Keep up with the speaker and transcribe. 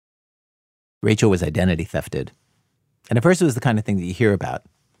Rachel was identity thefted. And at first it was the kind of thing that you hear about.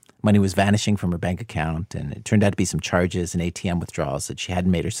 Money was vanishing from her bank account, and it turned out to be some charges and ATM withdrawals that she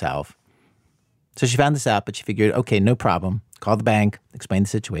hadn't made herself. So she found this out, but she figured, okay, no problem. Call the bank, explain the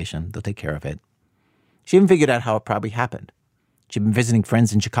situation. They'll take care of it. She even figured out how it probably happened. She'd been visiting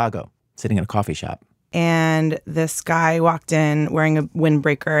friends in Chicago, sitting in a coffee shop. And this guy walked in wearing a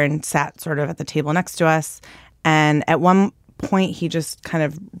windbreaker and sat sort of at the table next to us. And at one point, he just kind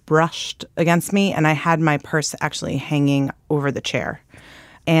of brushed against me, and I had my purse actually hanging over the chair.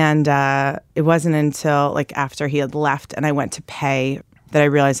 And it wasn't until like after he had left and I went to pay that I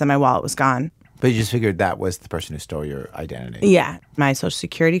realized that my wallet was gone. But you just figured that was the person who stole your identity. Yeah. My Social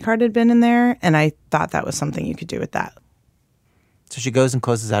Security card had been in there, and I thought that was something you could do with that. So she goes and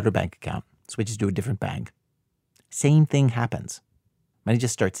closes out her bank account, switches to a different bank. Same thing happens. Money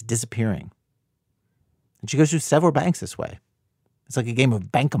just starts disappearing. And she goes through several banks this way. It's like a game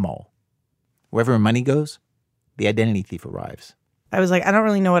of bank-a-mole. Wherever her money goes, the identity thief arrives. I was like, I don't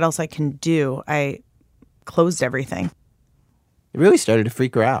really know what else I can do. I closed everything. It really started to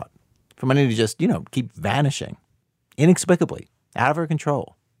freak her out. For money to just, keep vanishing. Inexplicably. Out of her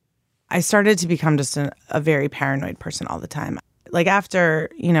control. I started to become just a very paranoid person all the time. Like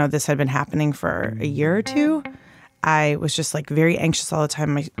after, this had been happening for a year or two, I was just like very anxious all the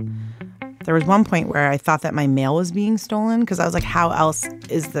time. There was one point where I thought that my mail was being stolen because I was like, how else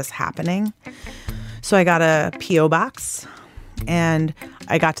is this happening? So I got a P.O. box, and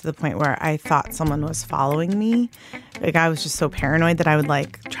I got to the point where I thought someone was following me. Like I was just so paranoid that I would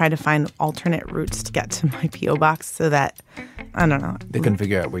like try to find alternate routes to get to my P.O. box so that, I don't know. They couldn't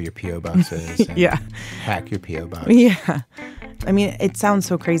figure out where your P.O. box is. And yeah. Hack your P.O. box. Yeah. I mean, it sounds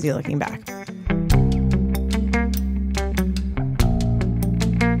so crazy looking back.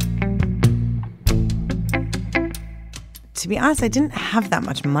 To be honest, I didn't have that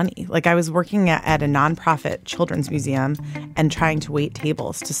much money. Like I was working at a nonprofit children's museum and trying to wait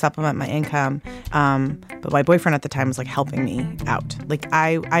tables to supplement my income. But my boyfriend at the time was like helping me out. Like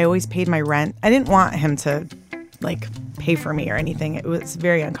I always paid my rent. I didn't want him to like pay for me or anything. It was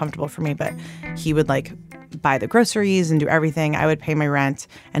very uncomfortable for me, but he would like buy the groceries and do everything. I would pay my rent,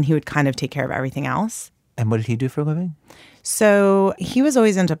 and he would kind of take care of everything else. And what did he do for a living? So he was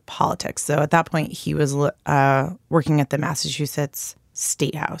always into politics. So at that point, he was working at the Massachusetts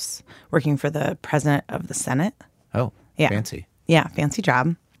State House, working for the president of the Senate. Oh, yeah. Fancy. Yeah, fancy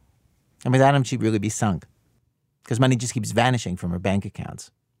job. And without him, she'd really be sunk because money just keeps vanishing from her bank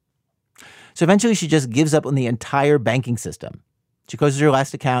accounts. So eventually, she just gives up on the entire banking system. She closes her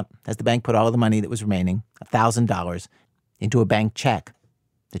last account, has the bank put all of the money that was remaining, $1,000, into a bank check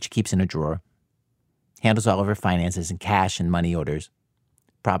that she keeps in a drawer. Handles all of her finances in cash and money orders.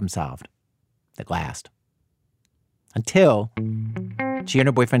 Problem solved. At last. Until she and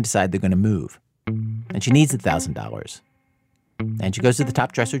her boyfriend decide they're going to move. And she needs $1,000. And she goes to the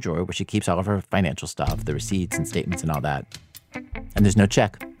top dresser drawer where she keeps all of her financial stuff, the receipts and statements and all that. And there's no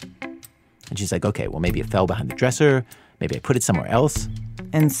check. And she's like, okay, well, maybe it fell behind the dresser. Maybe I put it somewhere else.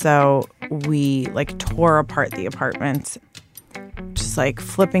 And so we like tore apart the apartment, just like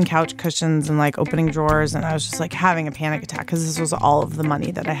flipping couch cushions and like opening drawers. And I was just like having a panic attack because this was all of the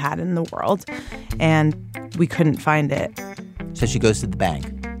money that I had in the world. And we couldn't find it. So she goes to the bank.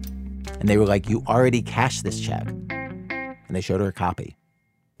 And they were like, you already cashed this check. And they showed her a copy.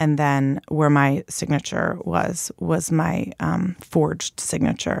 And then where my signature was my forged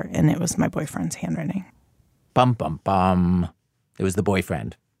signature. And it was my boyfriend's handwriting. Bum, bum, bum. It was the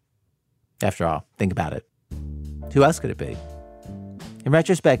boyfriend. After all, think about it. Who else could it be? In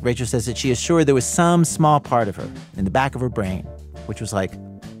retrospect, Rachel says that she is sure there was some small part of her in the back of her brain, which was like,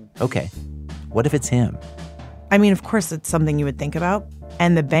 okay, what if it's him? I mean, of course, it's something you would think about.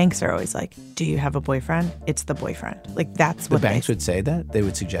 And the banks are always like, do you have a boyfriend? It's the boyfriend. Like, that's what the banks would say that? They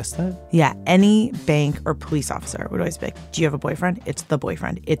would suggest that? Yeah. Any bank or police officer would always be like, do you have a boyfriend? It's the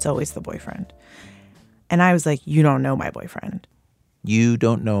boyfriend. It's always the boyfriend. And I was like, you don't know my boyfriend. You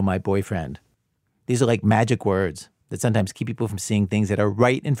don't know my boyfriend. These are like magic words that sometimes keep people from seeing things that are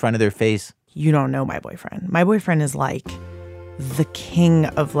right in front of their face. You don't know my boyfriend. My boyfriend is like the king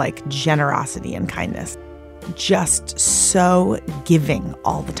of like generosity and kindness. Just so giving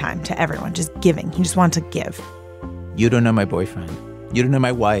all the time to everyone. Just giving. He just wants to give. You don't know my boyfriend. You don't know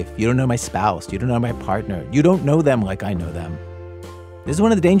my wife. You don't know my spouse. You don't know my partner. You don't know them like I know them. This is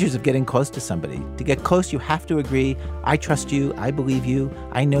one of the dangers of getting close to somebody. To get close, you have to agree, I trust you, I believe you,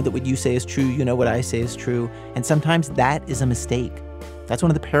 I know that what you say is true, you know what I say is true. And sometimes that is a mistake. That's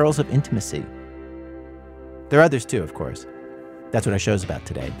one of the perils of intimacy. There are others too, of course. That's what our show's about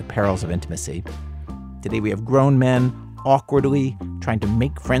today, the perils of intimacy. Today we have grown men awkwardly trying to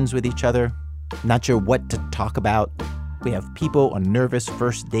make friends with each other not sure what to talk about. We have people on nervous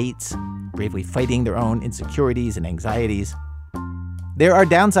first dates, bravely fighting their own insecurities and anxieties. There are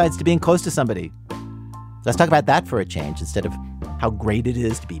downsides to being close to somebody. Let's talk about that for a change instead of how great it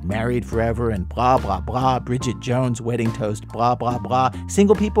is to be married forever and blah, blah, blah, Bridget Jones, wedding toast, blah, blah, blah.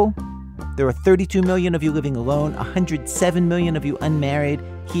 Single people, there are 32 million of you living alone, 107 million of you unmarried.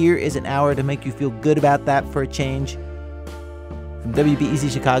 Here is an hour to make you feel good about that for a change. From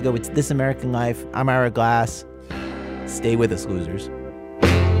WBEZ Chicago, it's This American Life. I'm Ira Glass. Stay with us, losers.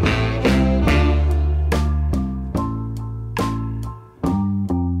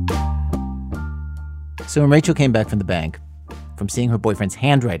 So when Rachel came back from the bank, from seeing her boyfriend's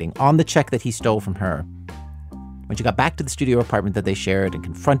handwriting on the check that he stole from her, when she got back to the studio apartment that they shared and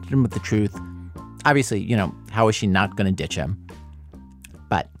confronted him with the truth, obviously, how was she not going to ditch him?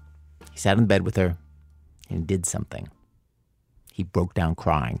 But he sat in bed with her and did something. He broke down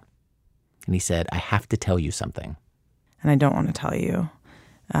crying. And he said, I have to tell you something. And I don't want to tell you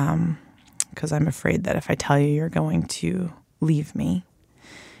because I'm afraid that if I tell you, you're going to leave me.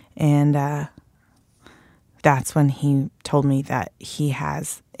 And that's when he told me that he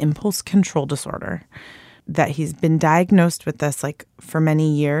has impulse control disorder, that he's been diagnosed with this for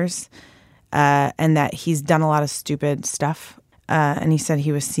many years, and that he's done a lot of stupid stuff. And he said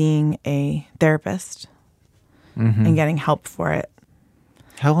he was seeing a therapist and getting help for it.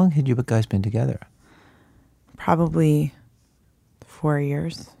 How long had you guys been together? Probably 4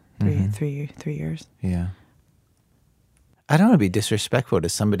 years, three years. Yeah. I don't want to be disrespectful to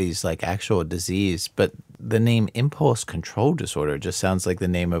somebody's actual disease, but the name impulse control disorder just sounds like the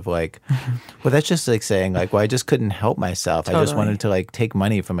name of well, that's just saying well, I just couldn't help myself. Totally. I just wanted to take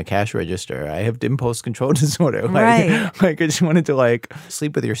money from a cash register. I have impulse control disorder. Right. I just wanted to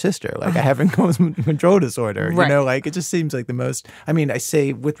sleep with your sister. I have impulse control disorder. Right. It just seems like the most, I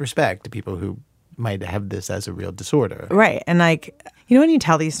say with respect to people who might have this as a real disorder. Right. And when you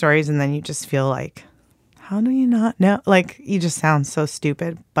tell these stories and then you just feel how do you not know? You just sound so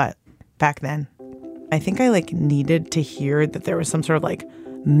stupid. But back then, I think I needed to hear that there was some sort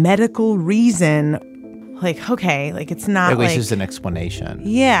of medical reason. Okay, it's not at least there's an explanation.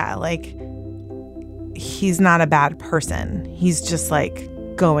 Yeah, he's not a bad person. He's just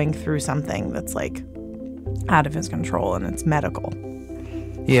going through something that's out of his control and it's medical.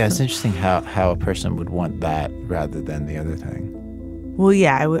 Yeah, it's interesting how a person would want that rather than the other thing. Well,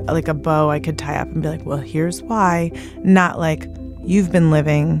 yeah, I would, a bow I could tie up and be well, here's why. Not you've been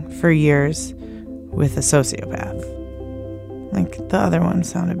living for years with a sociopath. The other one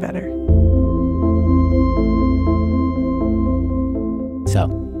sounded better. So,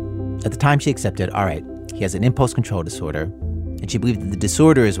 at the time she accepted, all right, he has an impulse control disorder, and she believed that the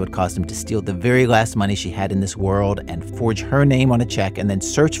disorder is what caused him to steal the very last money she had in this world and forge her name on a check and then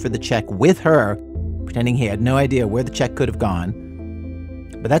search for the check with her, pretending he had no idea where the check could have gone.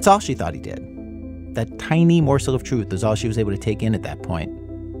 But that's all she thought he did. That tiny morsel of truth was all she was able to take in at that point.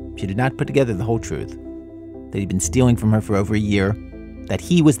 She did not put together the whole truth. That he'd been stealing from her for over a year. That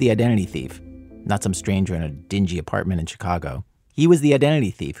he was the identity thief, not some stranger in a dingy apartment in Chicago. He was the identity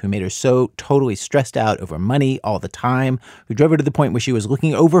thief who made her so totally stressed out over money all the time, who drove her to the point where she was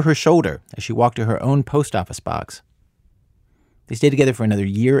looking over her shoulder as she walked to her own post office box. They stayed together for another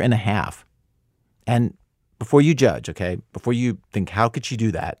year and a half. And before you judge, okay, before you think, how could she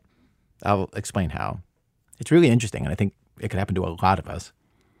do that? I'll explain how. It's really interesting, and I think it could happen to a lot of us.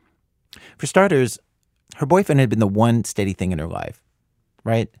 For starters, her boyfriend had been the one steady thing in her life,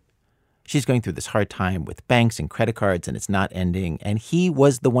 right? She's going through this hard time with banks and credit cards, and it's not ending, and he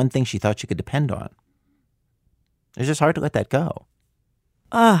was the one thing she thought she could depend on. It's just hard to let that go.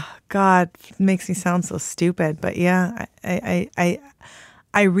 Oh, God, it makes me sound so stupid, but yeah, I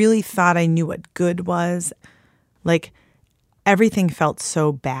really thought I knew what good was. Everything felt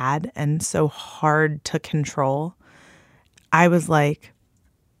so bad and so hard to control. I was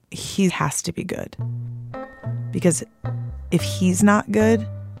he has to be good. Because if he's not good,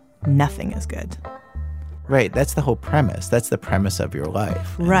 nothing is good. Right. That's the whole premise. That's the premise of your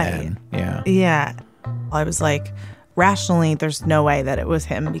life. Right. Yeah. Yeah. I was rationally, there's no way that it was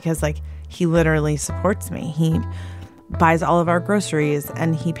him because he literally supports me. He buys all of our groceries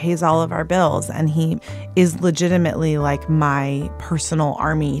and he pays all of our bills and he is legitimately my personal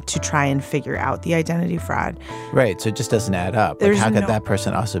army to try and figure out the identity fraud. Right. So it just doesn't add up. How could that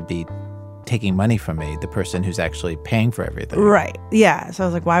person also be taking money from me, the person who's actually paying for everything? Right. Yeah. So I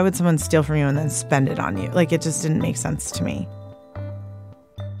was why would someone steal from you and then spend it on you? It just didn't make sense to me.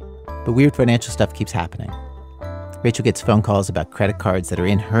 But weird financial stuff keeps happening. Rachel gets phone calls about credit cards that are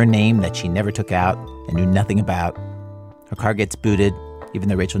in her name that she never took out and knew nothing about. Her car gets booted. even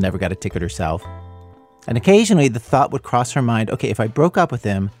though Rachel never got a ticket herself. And occasionally the thought would cross her mind, okay, if I broke up with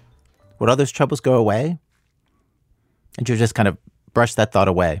him, would all those troubles go away? And she would just kind of brush that thought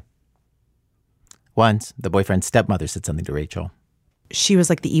away. Once, the boyfriend's stepmother said something to Rachel. She was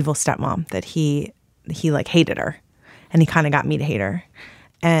like the evil stepmom that he like hated her, and he kind of got me to hate her.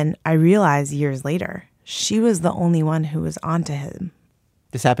 And I realized years later, she was the only one who was onto him.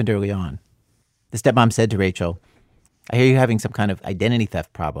 This happened early on. The stepmom said to Rachel, I hear you having some kind of identity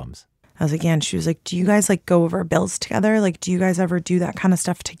theft problems. I was like, yeah. And she was like, do you guys like go over bills together? Like, do you guys ever do that kind of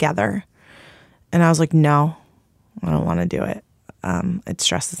stuff together? And I was like, no, I don't want to do it. It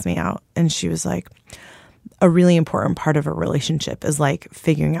stresses me out. And she was like, a really important part of a relationship is like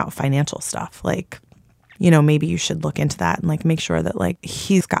figuring out financial stuff. Like, you know, maybe you should look into that and like make sure that like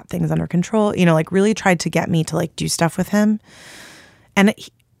he's got things under control, you know, like really tried to get me to like do stuff with him. And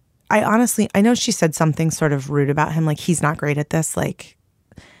I know she said something sort of rude about him. Like, he's not great at this. Like,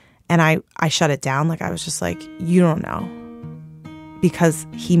 and I shut it down. Like, I was just like, you don't know, because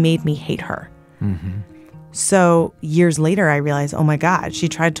he made me hate her. Mm-hmm. So years later, I realized, oh my God, she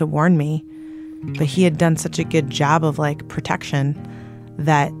tried to warn me, but he had done such a good job of like protection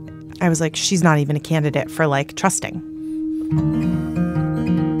that I was like, she's not even a candidate for like trusting.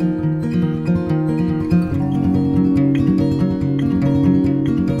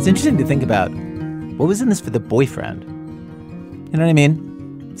 It's interesting to think about what was in this for the boyfriend. You know what I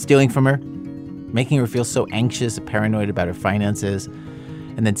mean? Stealing from her, making her feel so anxious and paranoid about her finances,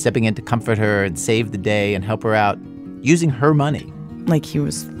 and then stepping in to comfort her and save the day and help her out, using her money. Like, he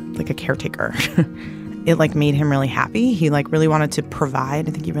was like a caretaker. It like made him really happy. He like really wanted to provide.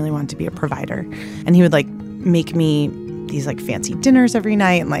 I think he really wanted to be a provider. And he would like make me these like fancy dinners every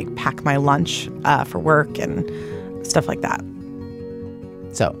night and like pack my lunch for work and stuff like that.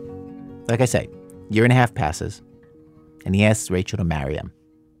 So, like I say, 1.5 years passes, and he asks Rachel to marry him.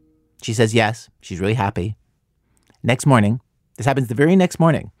 She says yes. She's really happy. Next morning, this happens the very next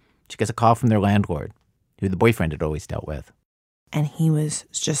morning, she gets a call from their landlord, who the boyfriend had always dealt with. And he was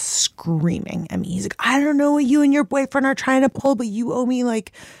just screaming at me. He's like, I don't know what you and your boyfriend are trying to pull, but you owe me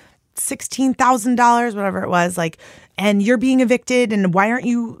like $16,000, whatever it was. Like, and you're being evicted, and why aren't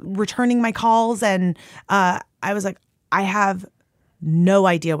you returning my calls? And I was like, I have no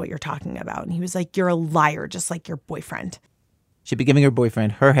idea what you're talking about. And he was like, you're a liar, just like your boyfriend. She'd be giving her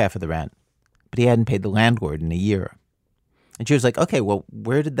boyfriend her half of the rent, but he hadn't paid the landlord in a year. And she was like, okay, well,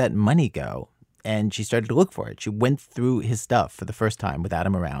 where did that money go? And she started to look for it. She went through his stuff for the first time without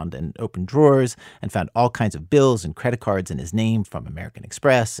him around and opened drawers and found all kinds of bills and credit cards in his name from American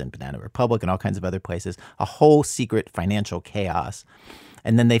Express and Banana Republic and all kinds of other places. A whole secret financial chaos.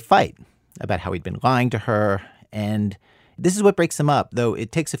 And then they fight about how he'd been lying to her. And this is what breaks them up, though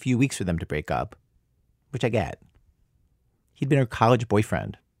it takes a few weeks for them to break up, which I get. He'd been her college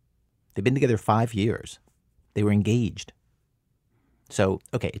boyfriend. They'd been together 5 years. They were engaged. So,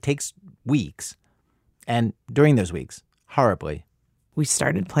 okay, it takes weeks. And during those weeks, horribly, we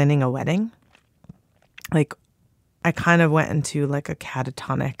started planning a wedding. Like, I kind of went into like a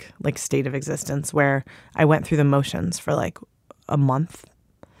catatonic like state of existence where I went through the motions for like a month,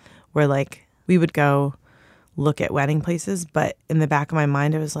 where like we would go look at wedding places, but in the back of my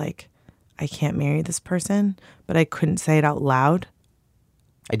mind, it was like, I can't marry this person, but I couldn't say it out loud.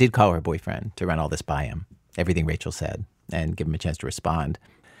 I did call her boyfriend to run all this by him, everything Rachel said, and give him a chance to respond.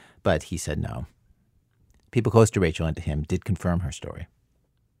 But he said no. People close to Rachel and to him did confirm her story.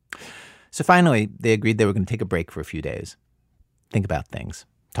 So finally, they agreed they were going to take a break for a few days, think about things,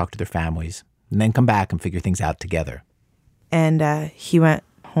 talk to their families, and then come back and figure things out together. And he went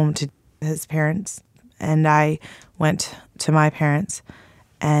home to his parents, and I went to my parents,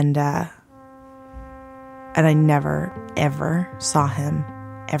 and I never, ever saw him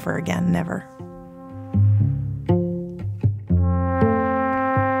ever again, never.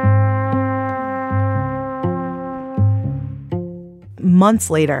 Months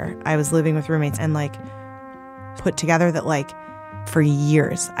later, I was living with roommates and like put together that like for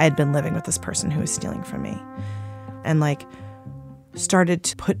years I had been living with this person who was stealing from me, and like started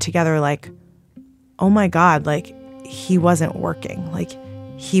to put together like, oh my God, like he wasn't working. Like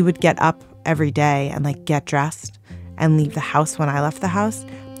he would get up every day and like get dressed and leave the house when I left the house,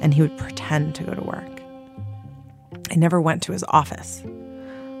 and he would pretend to go to work. I never went to his office.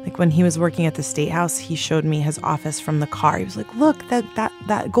 Like when he was working at the State House, he showed me his office from the car. He was like, look,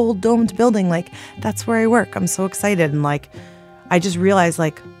 that gold domed building, like that's where I work. I'm so excited. And like, I just realized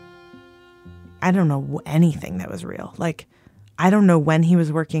like, I don't know anything that was real. Like, I don't know when he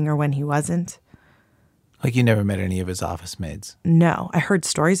was working or when he wasn't. Like you never met any of his office mates? No, I heard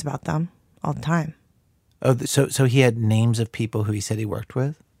stories about them all the time. Oh, so he had names of people who he said he worked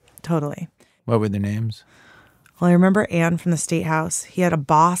with? Totally. What were their names? Well, I remember Ann from the State House. He had a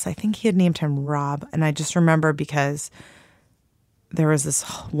boss. I think he had named him Rob. And I just remember because there was this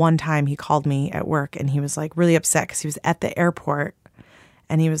one time he called me at work and he was like really upset because he was at the airport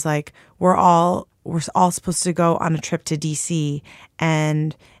and he was like, we're all supposed to go on a trip to DC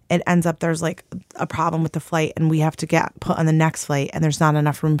and it ends up there's like a problem with the flight and we have to get put on the next flight and there's not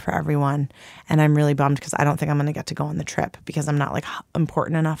enough room for everyone. And I'm really bummed because I don't think I'm going to get to go on the trip because I'm not like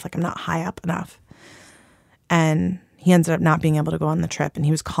important enough. Like I'm not high up enough. And he ended up not being able to go on the trip. And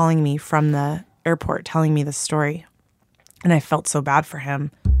he was calling me from the airport telling me this story. And I felt so bad for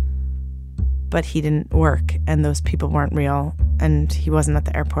him. But he didn't work and those people weren't real. And he wasn't at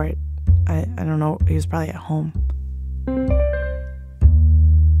the airport. I don't know. He was probably at home.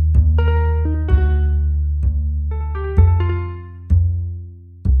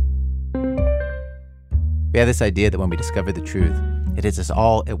 We have this idea that when we discover the truth, it hits us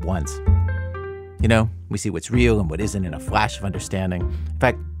all at once. You know, we see what's real and what isn't in a flash of understanding. In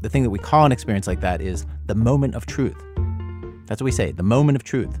fact, the thing that we call an experience like that is the moment of truth. That's what we say, the moment of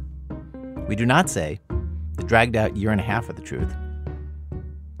truth. We do not say the dragged out year and a half of the truth.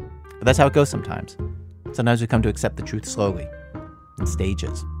 But that's how it goes sometimes. Sometimes we come to accept the truth slowly, in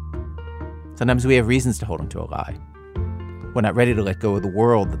stages. Sometimes we have reasons to hold on to a lie. We're not ready to let go of the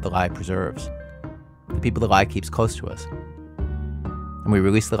world that the lie preserves, the people the lie keeps close to us. And we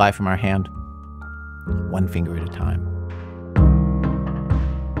release the lie from our hand, one finger at a time.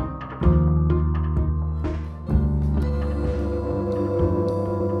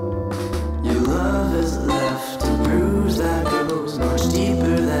 Your love is left a bruise that goes much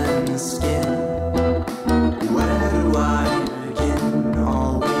deeper than the skin. Where do I begin?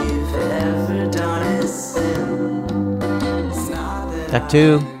 All we've ever done is sin. Act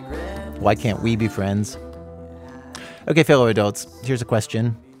 2, why can't we be friends? Okay, fellow adults, here's a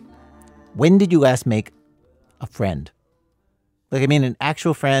question. When did you last make a friend? Like, I mean, an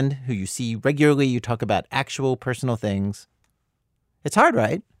actual friend who you see regularly, you talk about actual personal things. It's hard,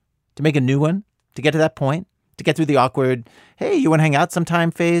 right? To make a new one, to get to that point, to get through the awkward, hey, you want to hang out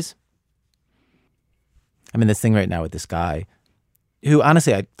sometime phase? I'm in this thing right now with this guy who,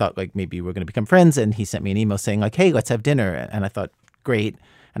 honestly, I thought like maybe we're going to become friends. And he sent me an email saying like, hey, let's have dinner. And I thought, great.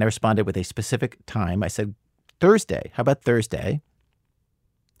 And I responded with a specific time. I said, Thursday. How about Thursday?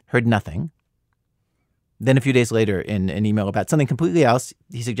 Heard nothing. Then a few days later, in an email about something completely else,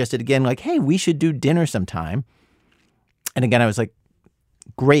 he suggested again, like, hey, we should do dinner sometime. And again, I was like,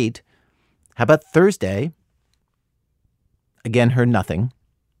 great. How about Thursday? Again, heard nothing.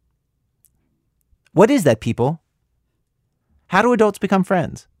 What is that, people? How do adults become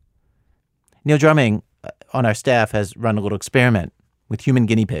friends? Neil Drumming on our staff has run a little experiment with human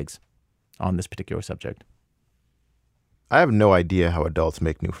guinea pigs on this particular subject. I have no idea how adults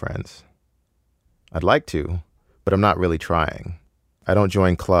make new friends. I'd like to, but I'm not really trying. I don't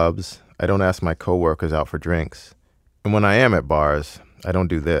join clubs. I don't ask my coworkers out for drinks. And when I am at bars, I don't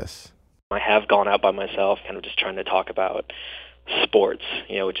do this. I have gone out by myself, kind of just trying to talk about sports,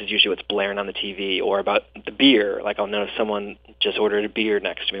 which is usually what's blaring on the TV, or about the beer. Like I'll notice someone just ordered a beer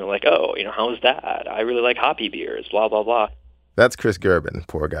next to me. I'm like, oh, how's that? I really like hoppy beers, blah, blah, blah. That's Chris Gerben,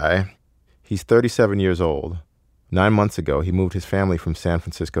 poor guy. He's 37 years old. 9 months ago, he moved his family from San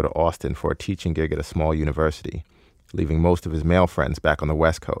Francisco to Austin for a teaching gig at a small university, leaving most of his male friends back on the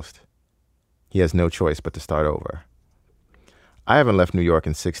West Coast. He has no choice but to start over. I haven't left New York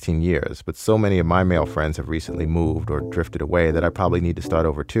in 16 years, but so many of my male friends have recently moved or drifted away that I probably need to start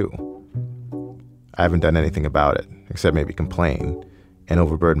over too. I haven't done anything about it, except maybe complain and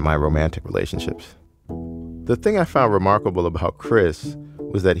overburden my romantic relationships. The thing I found remarkable about Chris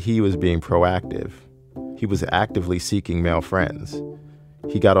was that he was being proactive. He was actively seeking male friends.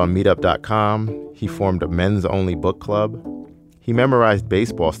 He got on meetup.com. He formed a men's-only book club. He memorized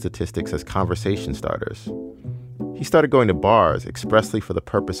baseball statistics as conversation starters. He started going to bars expressly for the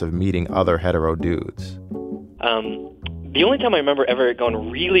purpose of meeting other hetero dudes. The only time I remember ever going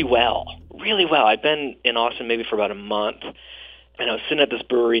really well, I'd been in Austin maybe for about a month, and I was sitting at this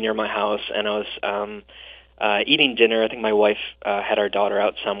brewery near my house, and I was eating dinner. I think my wife had our daughter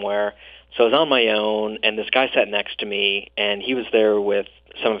out somewhere. So I was on my own, and this guy sat next to me, and he was there with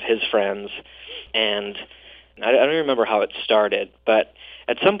some of his friends, and I don't remember how it started, but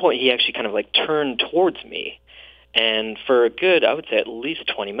at some point he actually kind of like turned towards me, and for a good, I would say at least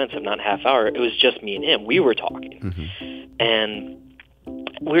 20 minutes, if not half hour, it was just me and him. We were talking, and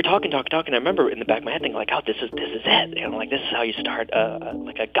we were talking. I remember in the back of my head thinking like, oh, this is it. Like this is how you start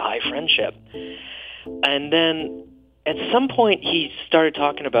like a guy friendship, and then at some point, he started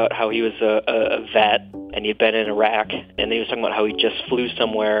talking about how he was a vet and he'd been in Iraq, and he was talking about how he just flew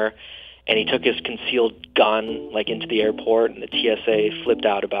somewhere, and he took his concealed gun, like, into the airport, and the TSA flipped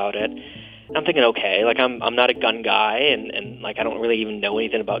out about it. And I'm thinking, okay, like, I'm not a gun guy, and like, I don't really even know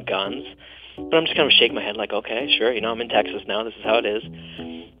anything about guns. But I'm just kind of shaking my head like, okay, sure, I'm in Texas now, this is how it is.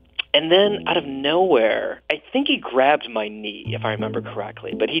 And then, out of nowhere, I think he grabbed my knee, if I remember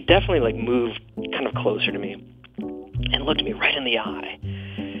correctly, but he definitely, like, moved kind of closer to me and looked me right in the eye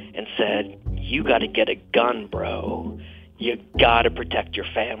and said, "You got to get a gun, bro. You got to protect your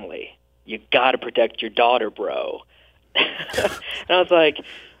family. You got to protect your daughter, bro." And I was like,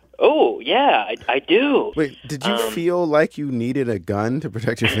 oh, yeah, I do. Wait, did you feel like you needed a gun to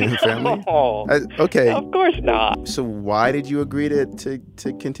protect your family? No. Okay. No, of course not. So why did you agree to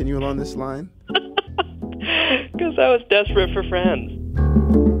continue along this line? Because I was desperate for friends.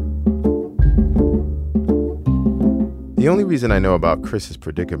 The only reason I know about Chris's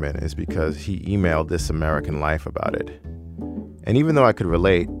predicament is because he emailed This American Life about it. And even though I could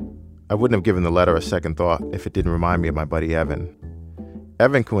relate, I wouldn't have given the letter a second thought if it didn't remind me of my buddy Evan.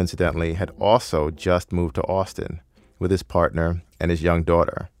 Evan, coincidentally, had also just moved to Austin with his partner and his young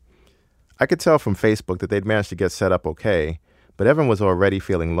daughter. I could tell from Facebook that they'd managed to get set up okay, but Evan was already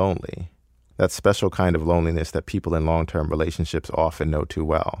feeling lonely. That special kind of loneliness that people in long-term relationships often know too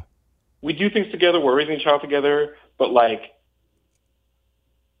well. We do things together, we're raising a child together, but, like,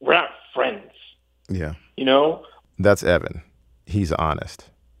 we're not friends. Yeah. You know? That's Evan. He's honest.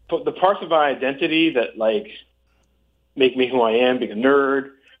 But the parts of my identity that, like, make me who I am, being a nerd,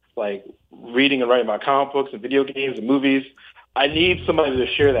 like reading and writing about comic books and video games and movies, I need somebody to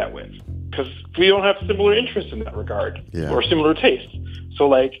share that with, because we don't have similar interests in that regard, or similar tastes. So,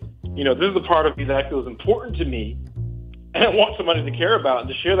 like, this is the part of me that I feel is important to me, and I want somebody to care about and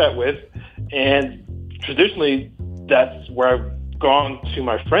to share that with. And traditionally, that's where I've gone to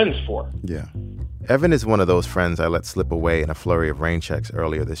my friends for. Yeah. Evan is one of those friends I let slip away in a flurry of rain checks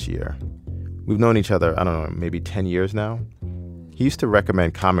earlier this year. We've known each other, I don't know, maybe 10 years now. He used to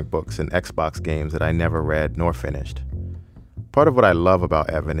recommend comic books and Xbox games that I never read nor finished. Part of what I love about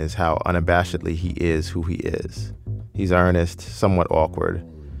Evan is how unabashedly he is who he is. He's earnest, somewhat awkward,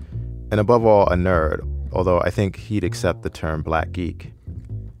 and above all, a nerd, although I think he'd accept the term black geek.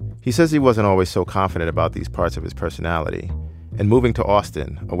 He says he wasn't always so confident about these parts of his personality, and moving to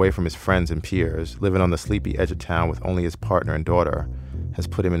Austin, away from his friends and peers, living on the sleepy edge of town with only his partner and daughter, has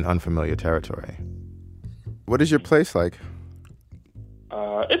put him in unfamiliar territory. What is your place like?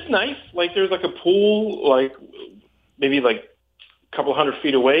 It's nice. Like, there's like a pool, like maybe like a couple 100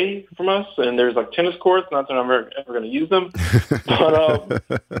 feet away from us, and there's like tennis courts. Not that I'm ever going to use them, but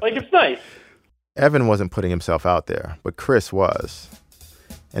like, it's nice. Evan wasn't putting himself out there, but Chris was.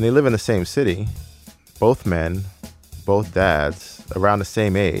 And they live in the same city. Both men, both dads, around the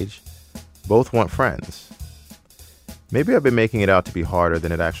same age, both want friends. Maybe I've been making it out to be harder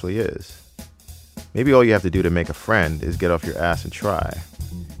than it actually is. Maybe all you have to do to make a friend is get off your ass and try.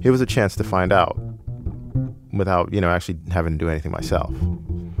 Here was a chance to find out without, actually having to do anything myself.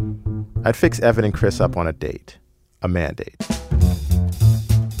 I'd fix Evan and Chris up on a date, a man date.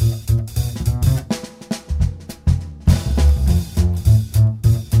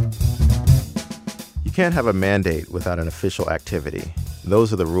 You can't have a mandate without an official activity.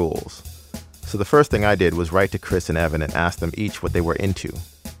 Those are the rules. So the first thing I did was write to Chris and Evan and ask them each what they were into.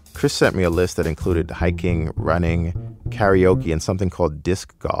 Chris sent me a list that included hiking, running, karaoke, and something called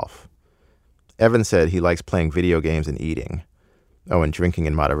disc golf. Evan said he likes playing video games and eating. Oh, and drinking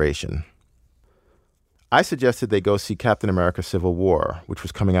in moderation. I suggested they go see Captain America: Civil War, which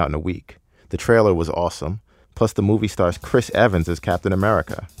was coming out in a week. The trailer was awesome. Plus the movie stars Chris Evans as Captain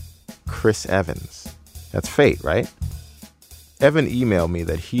America. Chris Evans. That's fate, right? Evan emailed me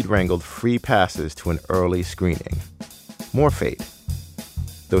that he'd wrangled free passes to an early screening. More fate.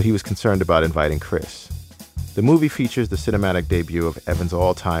 Though he was concerned about inviting Chris. The movie features the cinematic debut of Evan's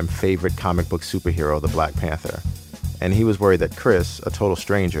all-time favorite comic book superhero, the Black Panther. And he was worried that Chris, a total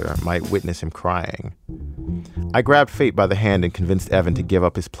stranger, might witness him crying. I grabbed fate by the hand and convinced Evan to give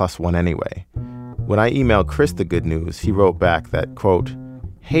up his +1 anyway. When I emailed Chris the good news, he wrote back that, quote,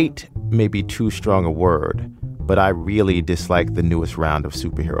 "Hate may be too strong a word, but I really dislike the newest round of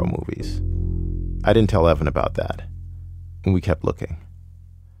superhero movies." I didn't tell Evan about that, and we kept looking.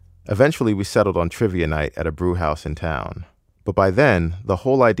 Eventually, we settled on trivia night at a brew house in town. But by then, the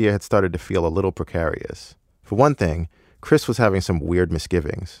whole idea had started to feel a little precarious. For one thing, Chris was having some weird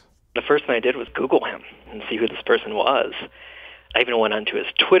misgivings. The first thing I did was Google him and see who this person was. I even went onto his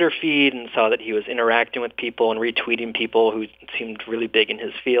Twitter feed and saw that he was interacting with people and retweeting people who seemed really big in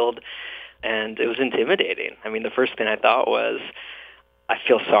his field. And it was intimidating. I mean, the first thing I thought was, I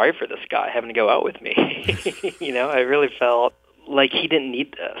feel sorry for this guy having to go out with me. I really felt like he didn't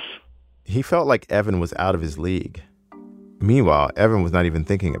need this. He felt like Evan was out of his league. Meanwhile, Evan was not even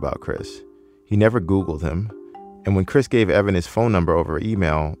thinking about Chris. He never Googled him. And when Chris gave Evan his phone number over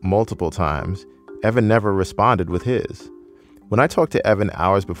email multiple times, Evan never responded with his. When I talked to Evan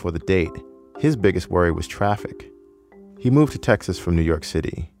hours before the date, his biggest worry was traffic. He moved to Texas from New York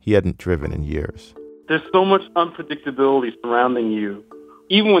City. He hadn't driven in years. There's so much unpredictability surrounding you.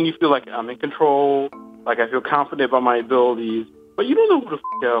 Even when you feel like I'm in control, like I feel confident about my abilities, but you don't know who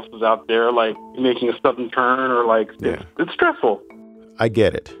the else is out there, like making a sudden turn or it's stressful. I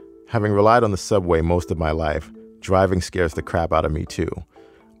get it. Having relied on the subway most of my life, driving scares the crap out of me too.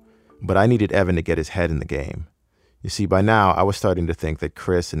 But I needed Evan to get his head in the game. You see, by now, I was starting to think that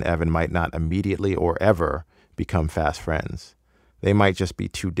Chris and Evan might not immediately or ever become fast friends. They might just be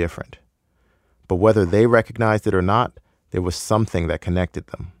too different. But whether they recognized it or not, there was something that connected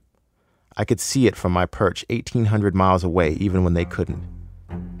them. I could see it from my perch 1,800 miles away, even when they couldn't.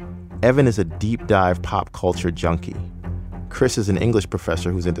 Evan is a deep dive pop culture junkie. Chris is an English professor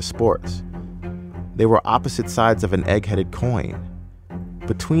who's into sports. They were opposite sides of an egg-headed coin.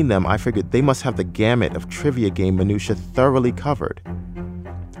 Between them, I figured they must have the gamut of trivia game minutia thoroughly covered.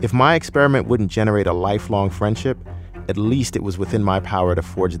 If my experiment wouldn't generate a lifelong friendship, at least it was within my power to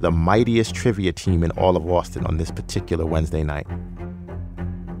forge the mightiest trivia team in all of Austin on this particular Wednesday night.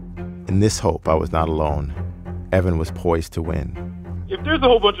 In this hope, I was not alone. Evan was poised to win. If there's a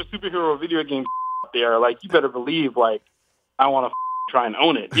whole bunch of superhero video games out there, you better believe, I want to try and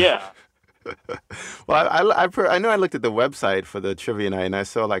own it. Yeah. Well, I know I looked at the website for the trivia night, and I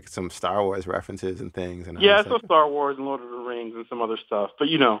saw some Star Wars references and things. And I saw Star Wars and Lord of the Rings and some other stuff. But,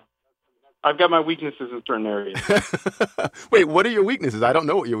 I've got my weaknesses in certain areas. Wait, what are your weaknesses? I don't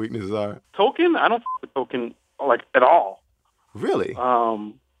know what your weaknesses are. Tolkien? I don't with Tolkien, at all. Really?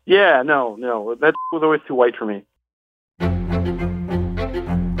 Yeah, no. That was always too white for me.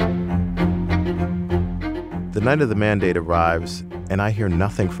 The night of the mandate arrives, and I hear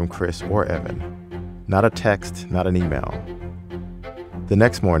nothing from Chris or Evan. Not a text, not an email. The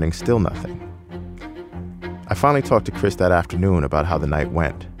next morning, still nothing. I finally talked to Chris that afternoon about how the night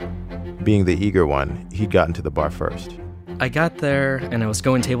went. Being the eager one, he'd gotten to the bar first. I got there, and I was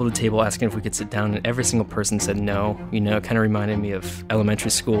going table to table asking if we could sit down, and every single person said no. Kind of reminded me of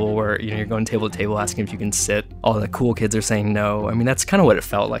elementary school where, you're going table to table asking if you can sit. All the cool kids are saying no. I mean, that's kind of what it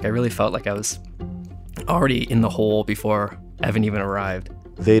felt like. I really felt like I was already in the hole before Evan even arrived.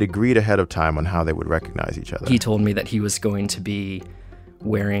 They'd agreed ahead of time on how they would recognize each other. He told me that he was going to be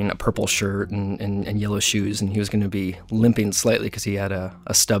wearing a purple shirt and yellow shoes, and he was going to be limping slightly because he had a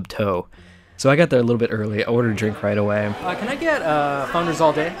stubbed toe. So I got there a little bit early. I ordered a drink right away. Can I get Founders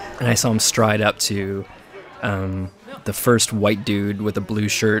All Day? And I saw him stride up to the first white dude with a blue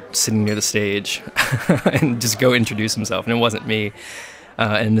shirt sitting near the stage and just go introduce himself. And it wasn't me.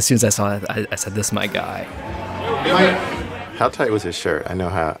 And as soon as I saw it, I said, "This is my guy." How tight was his shirt? I know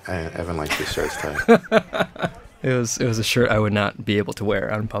how Evan likes his shirts tight. It was a shirt I would not be able to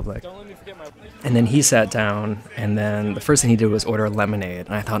wear out in public. And then he sat down, and then the first thing he did was order a lemonade.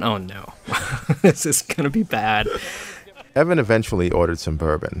 And I thought, oh no, this is going to be bad. Evan eventually ordered some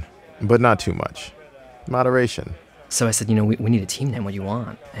bourbon, but not too much. Moderation. So I said, we need a team name. What do you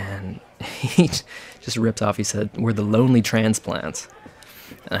want? And he just ripped off. He said, "We're the Lonely Transplants."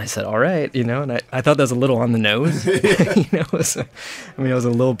 And I said, all right, and I thought that was a little on the nose. It was a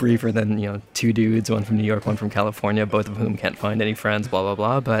little briefer than, two dudes, one from New York, one from California, both of whom can't find any friends, blah, blah,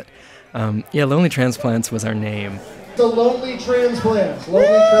 blah. But, Lonely Transplants was our name. The Lonely Transplants. Lonely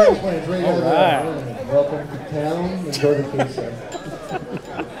Transplants. Right all right. Welcome to town. Enjoy the case.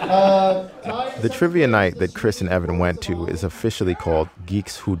 The trivia night that Chris and Evan went to is officially called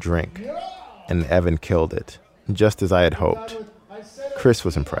Geeks Who Drink. And Evan killed it, just as I had hoped. Chris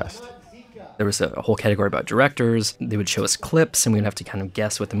was impressed. There was a whole category about directors. They would show us clips, and we'd have to kind of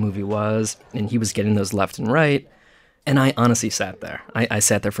guess what the movie was. And he was getting those left and right. And I honestly sat there. I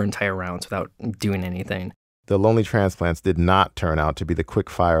sat there for entire rounds without doing anything. The Lonely Transplants did not turn out to be the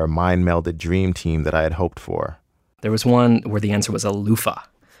quick-fire, mind-melded dream team that I had hoped for. There was one where the answer was a loofah,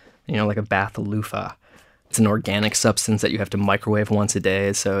 like a bath loofah. It's an organic substance that you have to microwave once a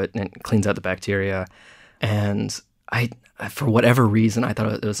day, so it cleans out the bacteria. And I, for whatever reason, I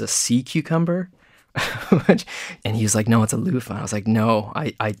thought it was a sea cucumber. And he was like, no, it's a loofah. I was like, no,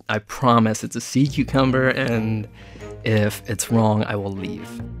 I promise it's a sea cucumber, and if it's wrong, I will leave.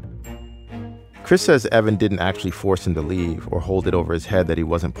 Chris says Evan didn't actually force him to leave or hold it over his head that he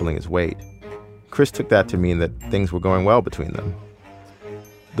wasn't pulling his weight. Chris took that to mean that things were going well between them.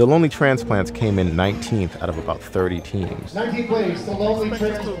 The Lonely Transplants came in 19th out of about 30 teams. 19th place, the Lonely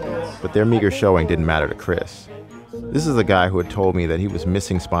Transplants. But their meager showing didn't matter to Chris. This is a guy who had told me that he was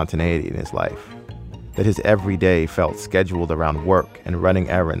missing spontaneity in his life, that his everyday felt scheduled around work and running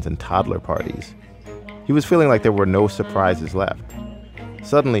errands and toddler parties. He was feeling like there were no surprises left.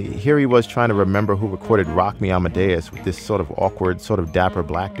 Suddenly, here he was trying to remember who recorded Rock Me Amadeus with this sort of awkward, sort of dapper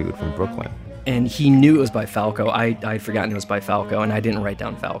black dude from Brooklyn. And he knew it was by Falco. I'd forgotten it was by Falco, and I didn't write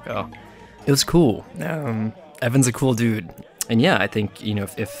down Falco. It was cool. Evan's a cool dude. And yeah, I think,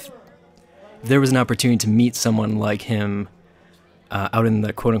 if there was an opportunity to meet someone like him out in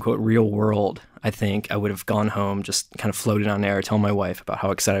the quote-unquote real world, I think I would have gone home, just kind of floated on air, telling my wife about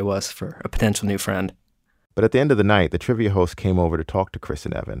how excited I was for a potential new friend. But at the end of the night, the trivia host came over to talk to Chris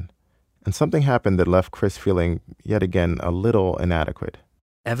and Evan. And something happened that left Chris feeling, yet again, a little inadequate.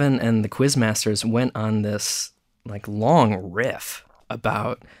 Evan and the Quizmasters went on this long riff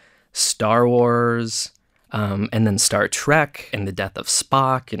about Star Wars, and then Star Trek and the death of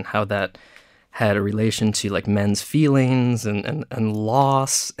Spock and how that had a relation to men's feelings and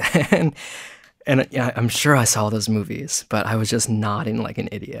loss. and I'm sure I saw those movies, but I was just nodding like an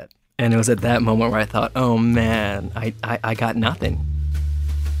idiot. And it was at that moment where I thought, oh man, I got nothing.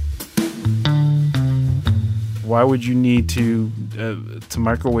 Why would you need to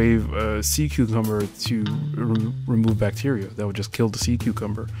microwave a sea cucumber to remove bacteria? That would just kill the sea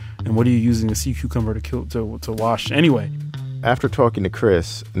cucumber. And what are you using a sea cucumber to wash anyway? After talking to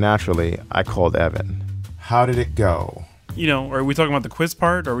Chris, naturally, I called Evan. How did it go? Are we talking about the quiz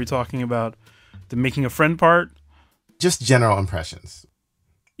part? Or are we talking about the making a friend part? Just general impressions.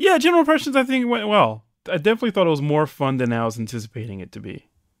 Yeah, general impressions I think went well. I definitely thought it was more fun than I was anticipating it to be.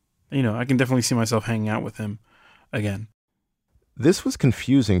 I can definitely see myself hanging out with him again. This was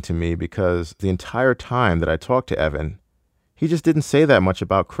confusing to me because the entire time that I talked to Evan, he just didn't say that much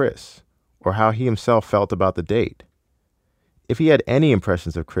about Chris or how he himself felt about the date. If he had any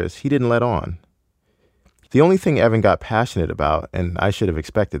impressions of Chris, he didn't let on. The only thing Evan got passionate about, and I should have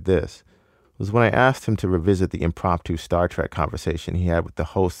expected this, was when I asked him to revisit the impromptu Star Trek conversation he had with the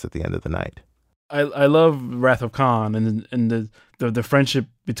hosts at the end of the night. I love Wrath of Khan and the friendship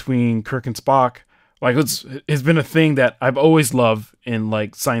between Kirk and Spock. It's been a thing that I've always loved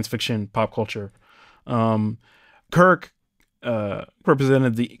in science fiction pop culture. Kirk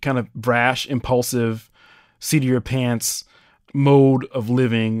represented the kind of brash, impulsive, seat of your pants mode of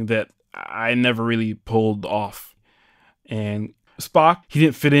living that I never really pulled off. And Spock, he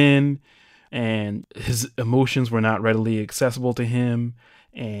didn't fit in, and his emotions were not readily accessible to him.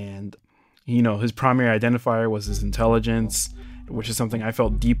 And, his primary identifier was his intelligence, which is something I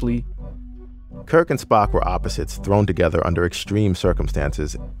felt deeply. Kirk and Spock were opposites thrown together under extreme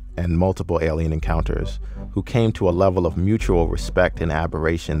circumstances and multiple alien encounters, who came to a level of mutual respect and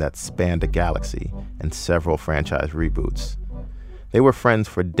aberration that spanned a galaxy and several franchise reboots. They were friends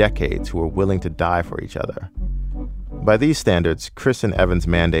for decades who were willing to die for each other. By these standards, Chris and Evan's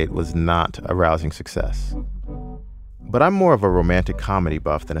mandate was not a rousing success. But I'm more of a romantic comedy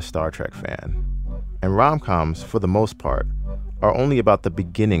buff than a Star Trek fan. And rom-coms, for the most part, are only about the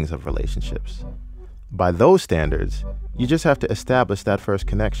beginnings of relationships. By those standards, you just have to establish that first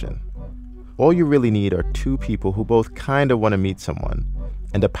connection. All you really need are two people who both kind of want to meet someone,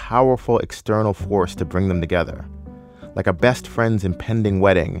 and a powerful external force to bring them together, like a best friend's impending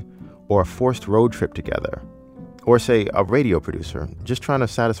wedding, or a forced road trip together, or say a radio producer just trying to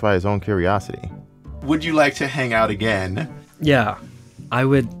satisfy his own curiosity. Would you like to hang out again? Yeah, I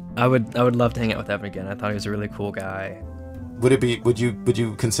would love to hang out with Evan again. I thought he was a really cool guy. Would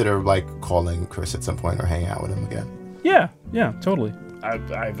you consider calling Chris at some point or hanging out with him again? Yeah, totally. I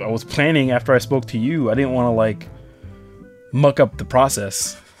was planning after I spoke to you. I didn't want to muck up the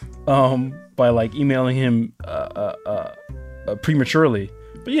process by emailing him prematurely.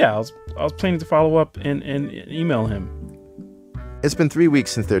 But yeah, I was planning to follow up and email him. It's been 3 weeks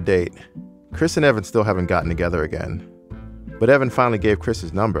since their date. Chris and Evan still haven't gotten together again. But Evan finally gave Chris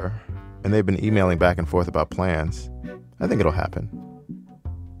his number, and they've been emailing back and forth about plans. I think it'll happen.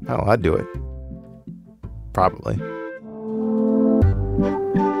 Hell, I'd do it. Probably.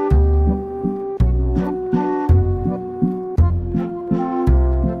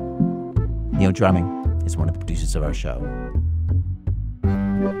 Neil Drumming is one of the producers of our show.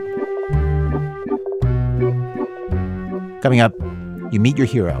 Coming up, you meet your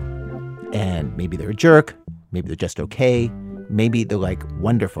hero, and maybe they're a jerk, maybe they're just okay, maybe they're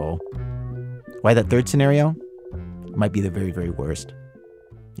wonderful. Why that third scenario might be the very, very worst.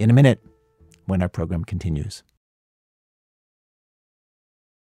 In a minute, when our program continues.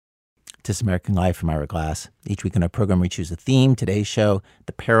 This American Life from Ira Glass. Each week in our program, we choose a theme. Today's show,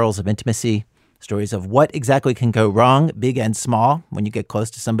 The Perils of Intimacy. Stories of what exactly can go wrong, big and small, when you get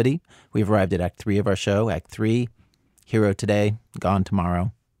close to somebody. We've arrived at Act 3 of our show. Act 3, hero today, gone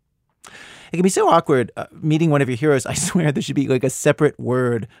tomorrow. It can be so awkward meeting one of your heroes. I swear there should be like a separate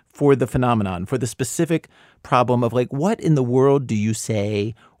word for the phenomenon, for the specific problem of like, what in the world do you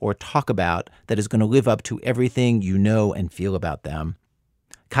say or talk about that is going to live up to everything you know and feel about them?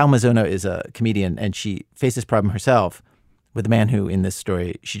 Kyle Mazzona is a comedian, and she faced this problem herself with a man who, in this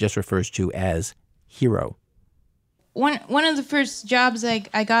story, she just refers to as hero. One of the first jobs I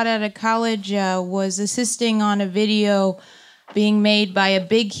got out of college was assisting on a video being made by a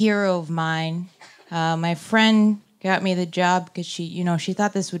big hero of mine. My friend got me the job because she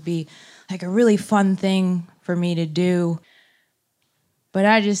thought this would be like a really fun thing for me to do. But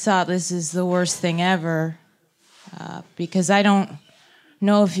I just thought this is the worst thing ever because I don't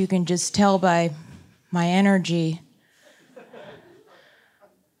know if you can just tell by my energy.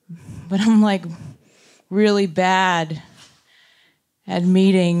 But I'm like really bad at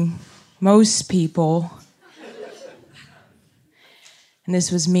meeting most people. And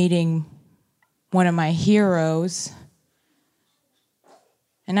this was meeting one of my heroes.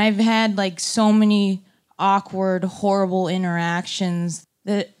 And I've had like so many awkward, horrible interactions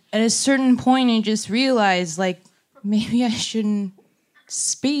that at a certain point I just realized like maybe I shouldn't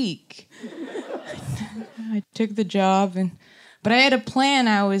speak. I took the job, but I had a plan.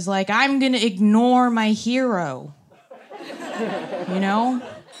 I was like, I'm going to ignore my hero. You know?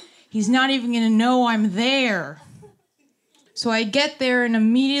 He's not even going to know I'm there. So I get there and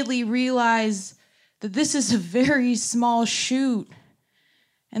immediately realize that this is a very small shoot.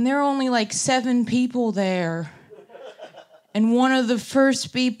 And there are only like 7 people there. And one of the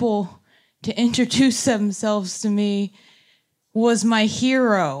first people to introduce themselves to me was my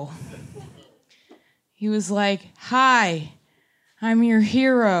hero. He was like, "Hi, I'm your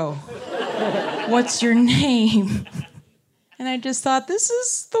hero. What's your name?" And I just thought, this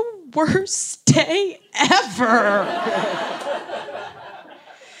is the worst day ever.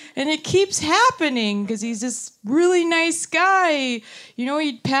 And it keeps happening because he's this really nice guy. You know,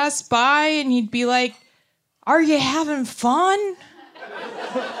 he'd pass by and he'd be like, "Are you having fun?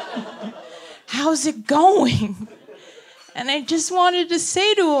 How's it going?" And I just wanted to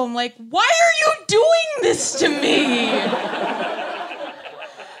say to him, like, why are you doing this to me?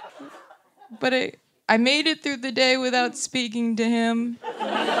 But I made it through the day without speaking to him.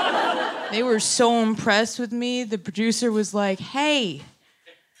 They were so impressed with me. The producer was like, "Hey,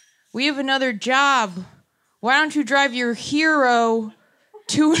 we have another job. Why don't you drive your hero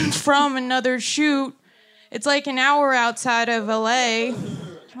to and from another shoot? It's like an hour outside of LA."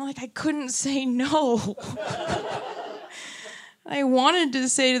 I'm like, I couldn't say no. I wanted to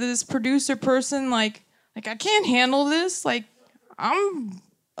say to this producer person, like I can't handle this. Like, I'm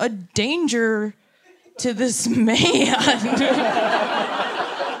a danger to this man.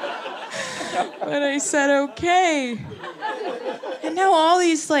 But I said, okay. And now all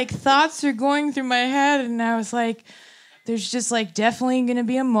these like thoughts are going through my head, and I was like, there's just like definitely gonna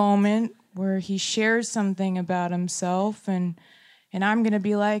be a moment where he shares something about himself, and I'm gonna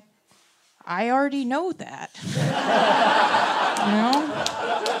be like, I already know that. You know?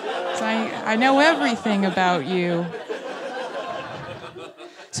 So I know everything about you.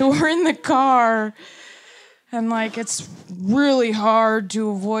 So we're in the car, and like it's really hard to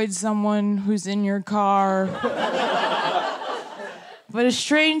avoid someone who's in your car. But a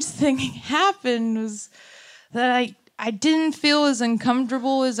strange thing happened was that I didn't feel as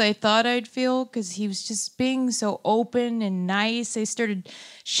uncomfortable as I thought I'd feel because he was just being so open and nice. I started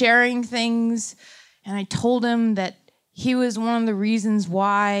sharing things, and I told him that he was one of the reasons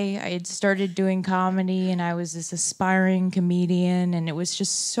why I had started doing comedy, and I was this aspiring comedian, and it was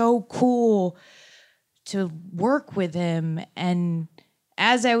just so cool to work with him. And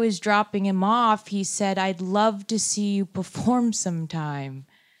as I was dropping him off, he said, "I'd love to see you perform sometime."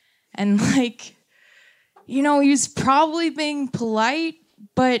 And like, you know, he was probably being polite,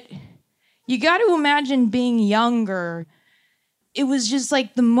 but you got to imagine being younger. It was just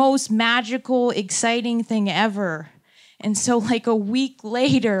like the most magical, exciting thing ever. And so like a week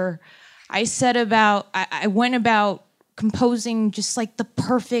later, I went about composing just like the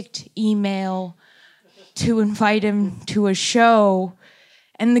perfect email to invite him to a show.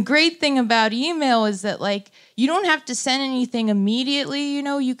 And the great thing about email is that like you don't have to send anything immediately, you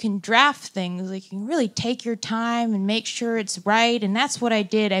know, you can draft things. Like, you can really take your time and make sure it's right. And that's what I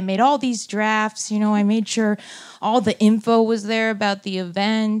did. I made all these drafts, you know, I made sure all the info was there about the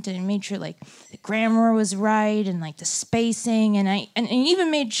event, and made sure like the grammar was right and like the spacing. And I even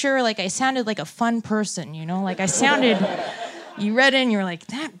made sure like I sounded like a fun person, you know, like I sounded, you read it and you're like,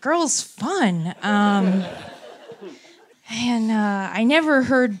 that girl's fun. And I never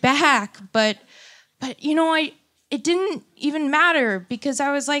heard back, but you know, it didn't even matter, because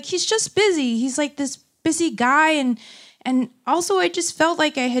I was like, he's just busy. He's like this busy guy, and also I just felt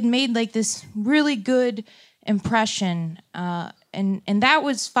like I had made like this really good impression, and that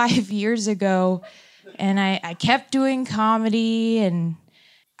was 5 years ago, and I kept doing comedy, and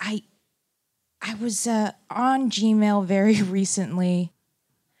I was on Gmail very recently,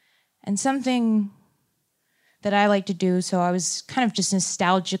 and something that I like to do, so I was kind of just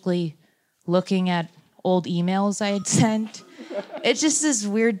nostalgically looking at old emails I had sent. It's just this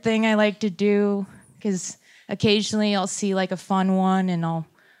weird thing I like to do, because occasionally I'll see like a fun one and I'll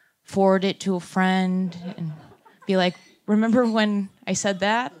forward it to a friend and be like, remember when I said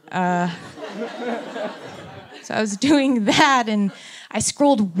that? So I was doing that, and I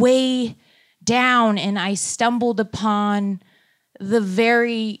scrolled way down and I stumbled upon the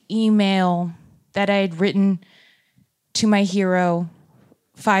very email that I had written to my hero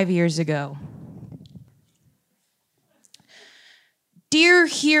 5 years ago. Dear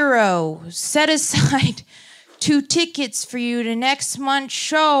hero, set aside 2 tickets for you to next month's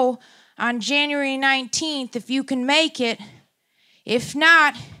show on January 19th if you can make it. If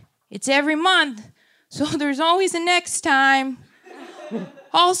not, it's every month, so there's always a next time.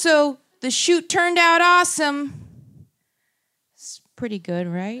 Also, the shoot turned out awesome. It's pretty good,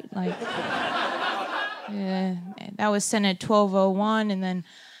 right? Like, yeah, that was sent at 12:01, and then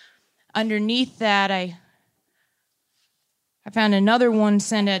underneath that, I found another one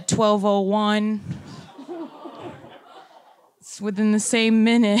sent at 12:01. It's within the same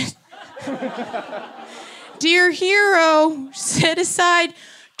minute. Dear hero, set aside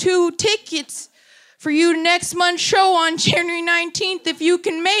 2 tickets for you next month's show on January 19th if you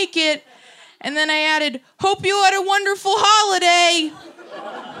can make it. And then I added, hope you had a wonderful holiday.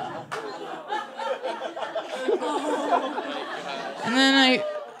 And then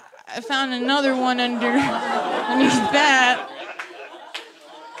I found another one underneath that.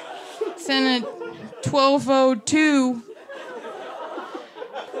 Sent at 12:02.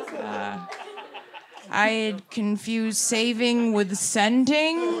 I had confused saving with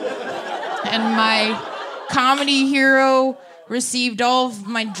sending, and my comedy hero received all of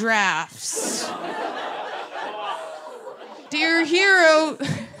my drafts. Dear hero,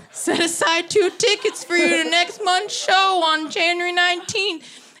 set aside 2 tickets for you to next month's show on January 19th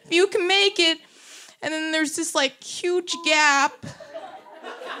if you can make it. And then there's this like huge gap.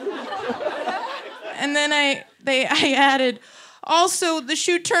 And then I added, also, the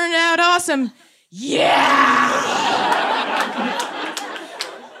shoot turned out awesome. Yeah!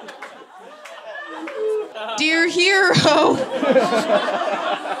 Dear hero.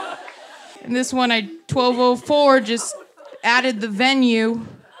 And this one, I 12:04 just added the venue.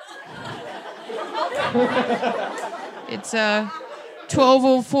 It's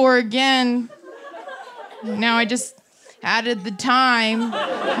 12:04 again. Now I just added the time.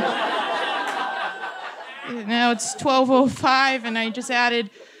 Now it's 12:05, and I just added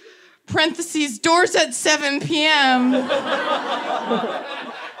parentheses, doors at 7 p.m.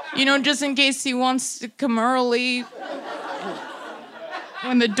 You know, just in case he wants to come early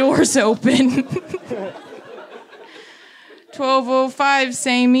when the doors open. 12:05,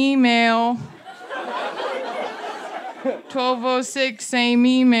 same email. 12:06, same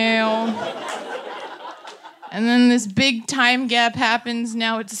email. And then this big time gap happens.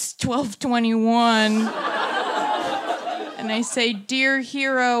 Now it's 12:21. And I say, dear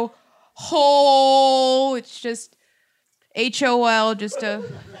hero, hole. It's just HOL, just a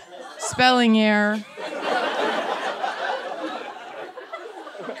spelling error.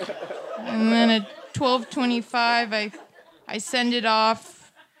 And then at 12:25, I send it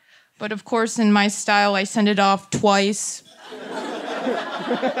off. But of course, in my style, I send it off twice.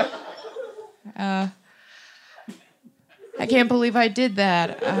 I can't believe I did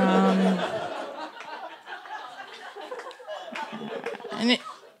that. And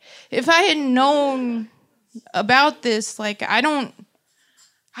if I had known about this, like, I don't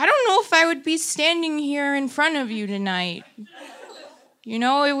know if I would be standing here in front of you tonight. You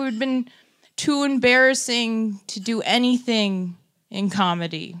know, it would have been too embarrassing to do anything in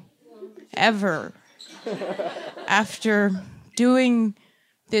comedy, ever. After doing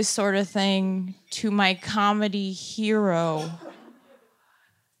this sort of thing to my comedy hero.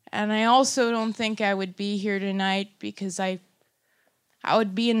 And I also don't think I would be here tonight because I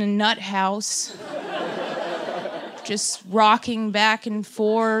would be in a nut house, just rocking back and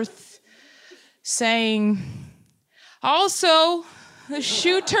forth, saying, also, the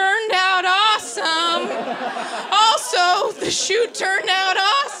shoe turned out awesome. Also, the shoe turned out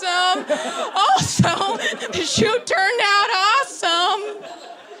awesome. Also, the shoe turned out awesome.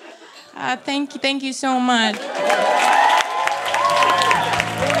 Thank you so much.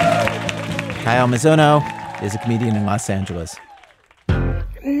 Kyle Mizzono is a comedian in Los Angeles.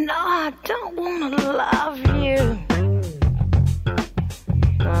 No, I don't want to love you,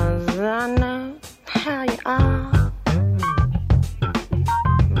 'cause I know how you are.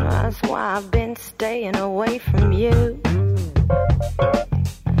 That's why I've been staying away from you.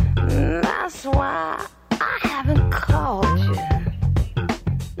 That's why I haven't called you.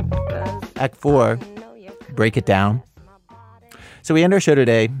 Act 4, break it down. So we end our show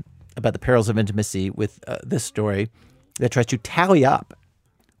today about the perils of intimacy with this story that tries to tally up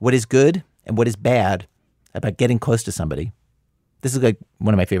what is good and what is bad about getting close to somebody. This is like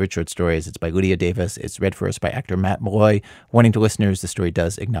one of my favorite short stories. It's by Lydia Davis. It's read for us by actor Matt Malloy. Warning to listeners, the story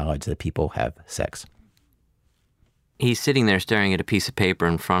does acknowledge that people have sex. He's sitting there staring at a piece of paper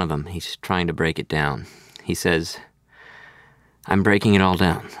in front of him. He's trying to break it down. He says, I'm breaking it all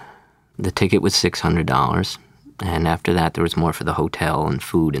down. The ticket was $600, and after that there was more for the hotel and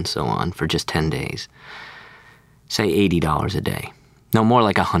food and so on for just 10 days. Say $80 a day. No, more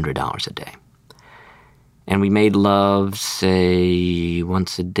like $100 a day. And we made love, say,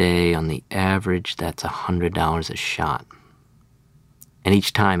 once a day. On the average, that's $100 a shot. And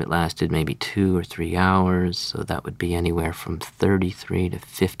each time it lasted maybe 2 or 3 hours, so that would be anywhere from $33 to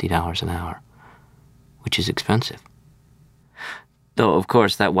 $50 an hour, which is expensive. Though, of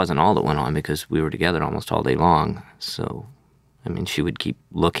course, that wasn't all that went on because we were together almost all day long. So, I mean, she would keep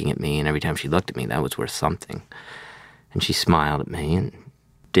looking at me, and every time she looked at me, that was worth something. And she smiled at me and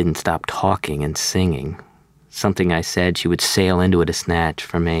didn't stop talking and singing. Something I said, she would sail into it a snatch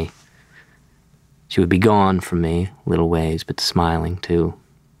for me. She would be gone from me, little ways, but smiling too.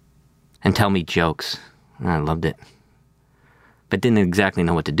 And tell me jokes. I loved it. But didn't exactly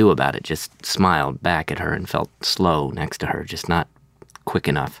know what to do about it. Just smiled back at her and felt slow next to her, just not quick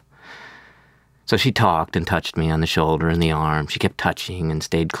enough. So she talked and touched me on the shoulder and the arm. She kept touching and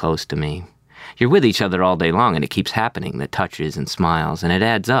stayed close to me. You're with each other all day long, and it keeps happening, the touches and smiles, and it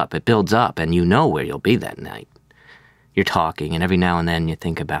adds up, it builds up, and you know where you'll be that night. You're talking, and every now and then you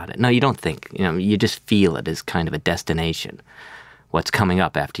think about it. No, you don't think, you just feel it as kind of a destination. What's coming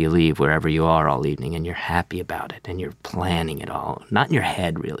up after you leave wherever you are all evening, and you're happy about it, and you're planning it all. Not in your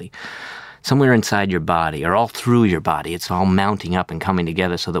head, really. Somewhere inside your body, or all through your body, it's all mounting up and coming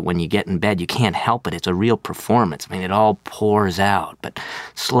together so that when you get in bed, you can't help it. It's a real performance. I mean, it all pours out, but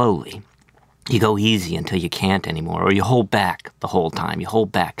slowly. You go easy until you can't anymore, or you hold back the whole time. You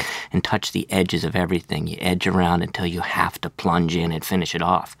hold back and touch the edges of everything. You edge around until you have to plunge in and finish it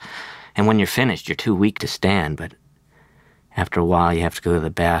off. And when you're finished, you're too weak to stand, but after a while you have to go to the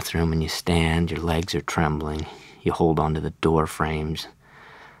bathroom and you stand, your legs are trembling. You hold onto the door frames.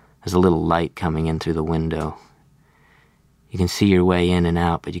 There's a little light coming in through the window. You can see your way in and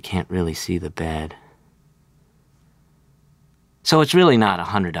out, but you can't really see the bed. So it's really not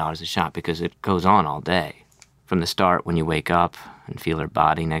 $100 a shot because it goes on all day. From the start, when you wake up and feel her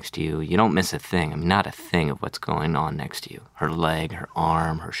body next to you, you don't miss a thing. I mean, not a thing of what's going on next to you. Her leg, her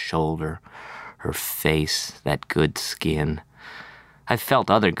arm, her shoulder, her face, that good skin. I've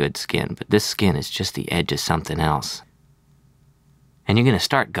felt other good skin, but this skin is just the edge of something else. And you're going to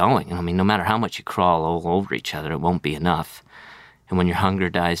start going. I mean, no matter how much you crawl all over each other, it won't be enough. And when your hunger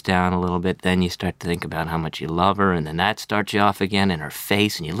dies down a little bit, then you start to think about how much you love her, and then that starts you off again, and her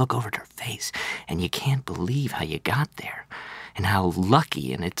face, and you look over at her face, and you can't believe how you got there, and how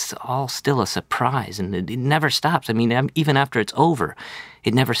lucky, and it's all still a surprise, and it never stops. I mean, even after it's over,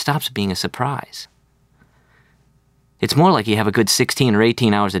 it never stops being a surprise. It's more like you have a good 16 or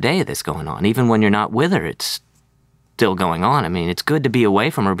 18 hours a day of this going on. Even when you're not with her, it's still going on. I mean, it's good to be away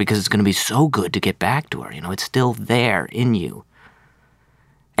from her because it's going to be so good to get back to her. It's still there in you.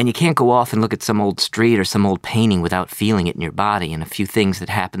 And you can't go off and look at some old street or some old painting without feeling it in your body, and a few things that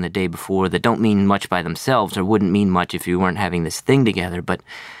happened the day before that don't mean much by themselves or wouldn't mean much if you weren't having this thing together, but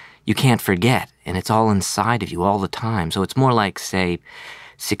you can't forget, and it's all inside of you all the time. So it's more like, say,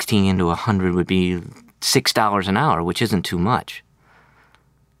 16 into 100 would be $6 an hour, which isn't too much.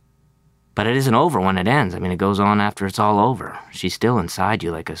 But it isn't over when it ends. I mean, it goes on after it's all over. She's still inside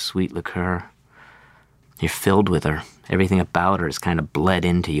you like a sweet liqueur. You're filled with her. Everything about her is kind of bled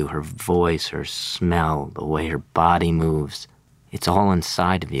into you. Her voice, her smell, the way her body moves. It's all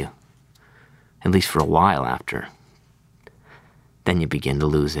inside of you. At least for a while after. Then you begin to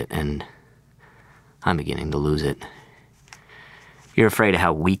lose it, and I'm beginning to lose it. You're afraid of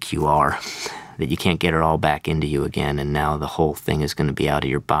how weak you are, that you can't get her all back into you again, and now the whole thing is going to be out of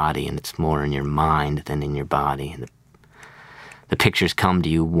your body, and it's more in your mind than in your body. And the pictures come to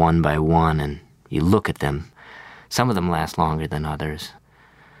you one by one, and you look at them. Some of them last longer than others.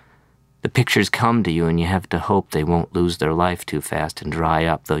 The pictures come to you, and you have to hope they won't lose their life too fast and dry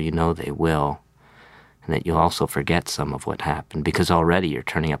up, though you know they will. And that you'll also forget some of what happened, because already you're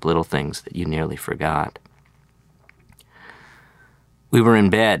turning up little things that you nearly forgot. We were in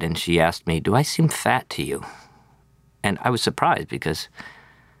bed, and she asked me, "Do I seem fat to you?" And I was surprised, because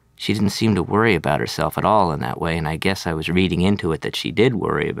she didn't seem to worry about herself at all in that way, and I guess I was reading into it that she did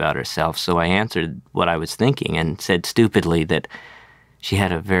worry about herself, so I answered what I was thinking and said stupidly that she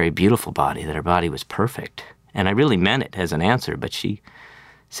had a very beautiful body, that her body was perfect. And I really meant it as an answer, but she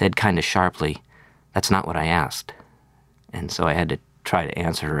said kind of sharply, "That's not what I asked." And so I had to try to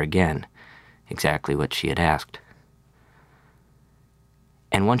answer her again, exactly what she had asked.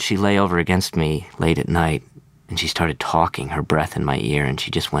 And once she lay over against me late at night, and she started talking, her breath in my ear, and she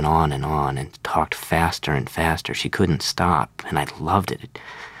just went on and talked faster and faster. She couldn't stop, and I loved it.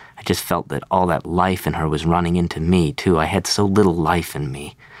 I just felt that all that life in her was running into me, too. I had so little life in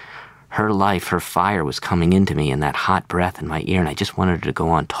me. Her life, her fire was coming into me, and that hot breath in my ear, and I just wanted her to go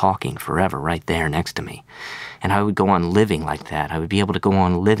on talking forever right there next to me. And I would go on living like that. I would be able to go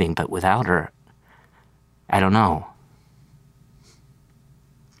on living, but without her, I don't know.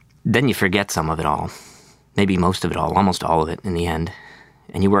 Then you forget some of it all. Maybe most of it all, almost all of it in the end.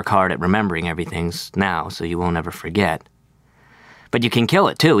 And you work hard at remembering everything now so you won't ever forget. But you can kill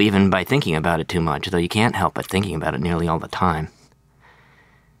it too, even by thinking about it too much, though you can't help but thinking about it nearly all the time.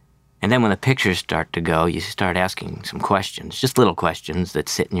 And then when the pictures start to go, you start asking some questions, just little questions that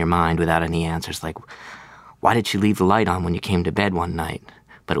sit in your mind without any answers, like, why did she leave the light on when you came to bed one night,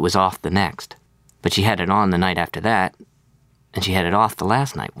 but it was off the next? But she had it on the night after that, and she had it off the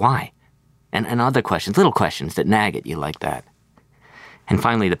last night. Why? And other questions, little questions that nag at you like that. And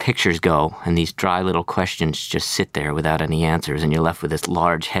finally the pictures go, and these dry little questions just sit there without any answers, and you're left with this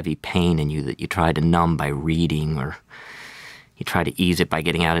large, heavy pain in you that you try to numb by reading, or you try to ease it by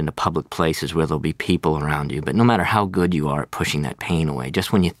getting out into public places where there'll be people around you. But no matter how good you are at pushing that pain away,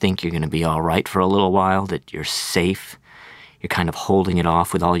 just when you think you're going to be all right for a little while, that you're safe, you're kind of holding it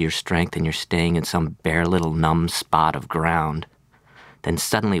off with all your strength, and you're staying in some bare little numb spot of ground, then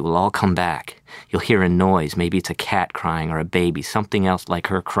suddenly it will all come back. You'll hear a noise. Maybe it's a cat crying or a baby, something else like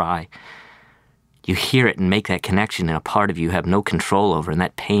her cry. You hear it and make that connection, and a part of you have no control over, and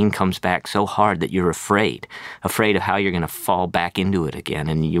that pain comes back so hard that you're afraid of how you're going to fall back into it again,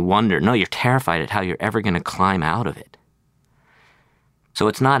 and you wonder, no, you're terrified at how you're ever going to climb out of it. So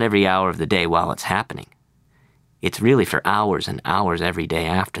it's not every hour of the day while it's happening. It's really for hours and hours every day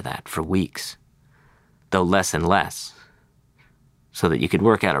after that, for weeks, though less and less. So that you could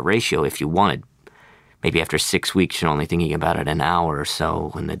work out a ratio if you wanted. Maybe after 6 weeks, you're only thinking about it an hour or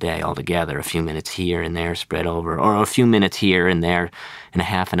so in the day altogether, a few minutes here and there spread over, or a few minutes here and there and a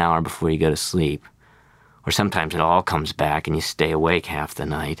half an hour before you go to sleep. Or sometimes it all comes back and you stay awake half the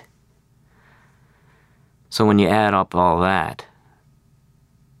night. So when you add up all that,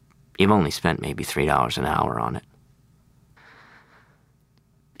 you've only spent maybe $3 an hour on it.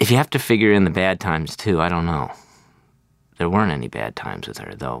 If you have to figure in the bad times too, I don't know. There weren't any bad times with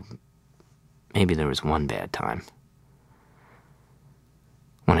her, though maybe there was one bad time.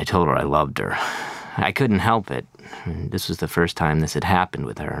 When I told her I loved her. I couldn't help it. This was the first time this had happened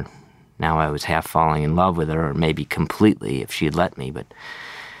with her. Now I was half falling in love with her, or maybe completely if she'd let me, but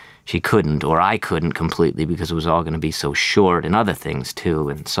she couldn't, or I couldn't completely because it was all going to be so short, and other things too,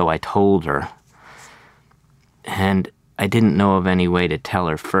 and so I told her. And I didn't know of any way to tell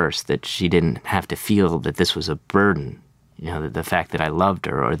her first that she didn't have to feel that this was a burden. You know, the fact that I loved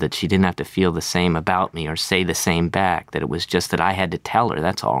her, or that she didn't have to feel the same about me or say the same back, that it was just that I had to tell her,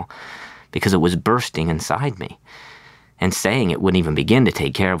 that's all, because it was bursting inside me. And saying it wouldn't even begin to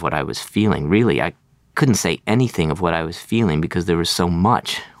take care of what I was feeling. Really, I couldn't say anything of what I was feeling because there was so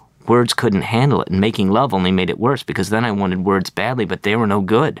much. Words couldn't handle it, and making love only made it worse, because then I wanted words badly, but they were no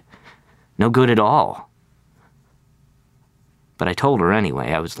good. No good at all. But I told her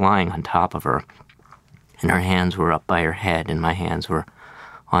anyway. I was lying on top of her, and her hands were up by her head, and my hands were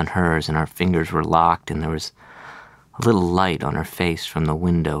on hers, and our fingers were locked, and there was a little light on her face from the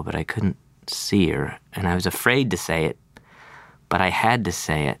window, but I couldn't see her, and I was afraid to say it, but I had to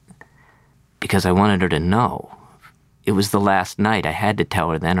say it. because I wanted her to know. It was the last night. I had to tell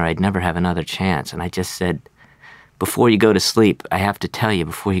her then or I'd never have another chance. And I just said, before you go to sleep, I have to tell you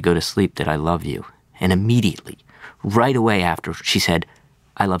before you go to sleep that I love you. And immediately, right away after, she said,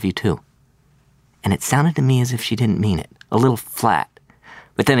 I love you too. And it sounded to me as if she didn't mean it, a little flat.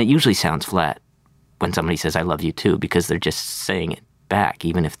 But then it usually sounds flat when somebody says, I love you too, because they're just saying it back,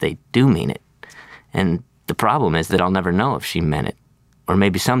 even if they do mean it. And the problem is that I'll never know if she meant it. Or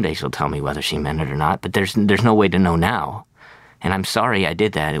maybe someday she'll tell me whether she meant it or not, but there's no way to know now. And I'm sorry I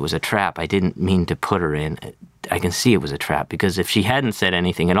did that. It was a trap. I didn't mean to put her in. I can see it was a trap, because if she hadn't said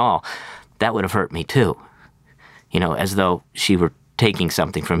anything at all, that would have hurt me too. You know, as though she were taking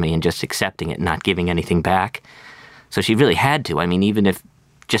something from me and just accepting it and not giving anything back. So she really had to. I mean, even if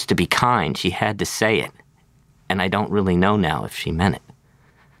just to be kind, she had to say it. And I don't really know now if she meant it.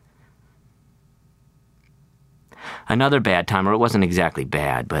 Another bad time, or it wasn't exactly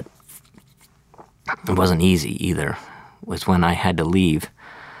bad, but it wasn't easy either, was when I had to leave.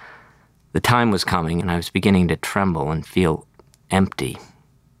 The time was coming, and I was beginning to tremble and feel empty.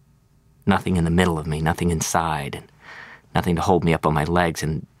 Nothing in the middle of me, nothing inside, and nothing to hold me up on my legs.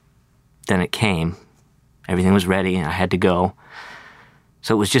 And then it came. Everything was ready, and I had to go.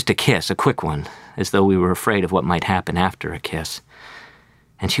 So it was just a kiss, a quick one, as though we were afraid of what might happen after a kiss.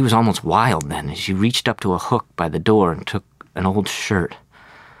 And she was almost wild then. She reached up to a hook by the door and took an old shirt,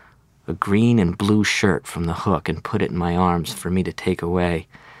 a green and blue shirt from the hook, and put it in my arms for me to take away.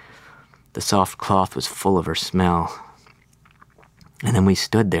 The soft cloth was full of her smell. And then we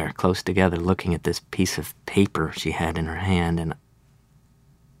stood there close together looking at this piece of paper she had in her hand, and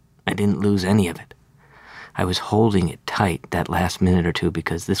I didn't lose any of it. I was holding it tight that last minute or two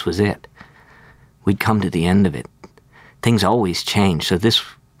because this was it. We'd come to the end of it. Things always change, so this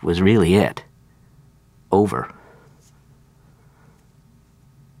was really it. Over.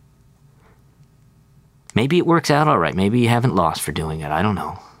 Maybe it works out all right. Maybe you haven't lost for doing it. I don't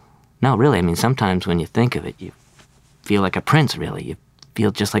know. No, really, I mean, sometimes when you think of it, you feel like a prince, really. You feel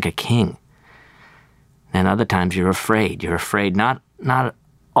just like a king. And other times you're afraid. You're afraid, not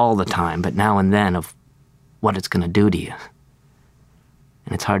all the time, but now and then, of what it's going to do to you.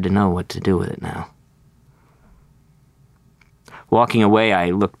 And it's hard to know what to do with it now. Walking away, I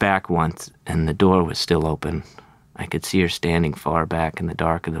looked back once, and the door was still open. I could see her standing far back in the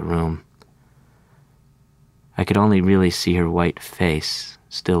dark of the room. I could only really see her white face,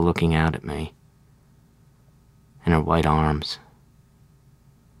 still looking out at me, and her white arms.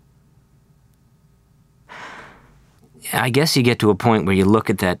 I guess you get to a point where you look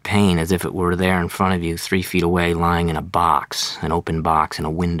at that pain as if it were there in front of you, 3 feet away, lying in a box, an open box in a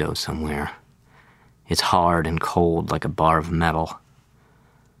window somewhere. It's hard and cold like a bar of metal.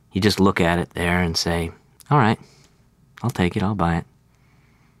 You just look at it there and say, all right, I'll take it, I'll buy it.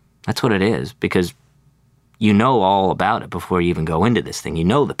 That's what it is, because you know all about it before you even go into this thing. You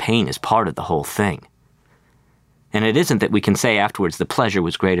know the pain is part of the whole thing. And it isn't that we can say afterwards the pleasure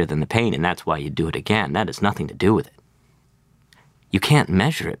was greater than the pain and that's why you do it again. That has nothing to do with it. You can't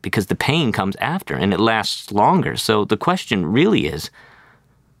measure it because the pain comes after and it lasts longer. So the question really is,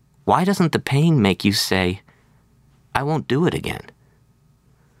 why doesn't the pain make you say, I won't do it again?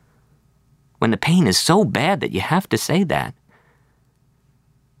 When the pain is so bad that you have to say that,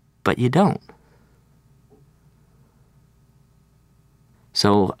 but you don't.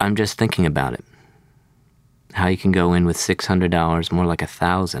 So I'm just thinking about it. How you can go in with $600, more like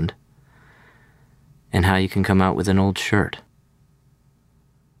 $1,000, and how you can come out with an old shirt.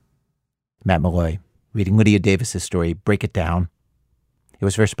 Matt Malloy, reading Lydia Davis's story, Break It Down. It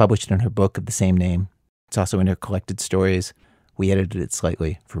was first published in her book of the same name. It's also in her collected stories. We edited it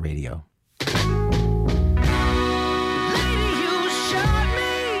slightly for radio.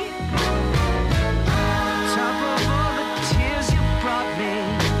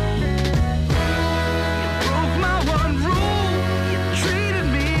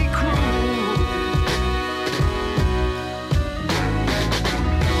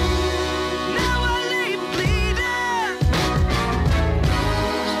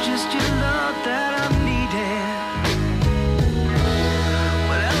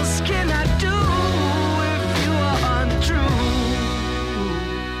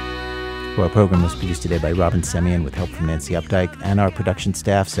 Our program was produced today by Robin Semyon with help from Nancy Updike and our production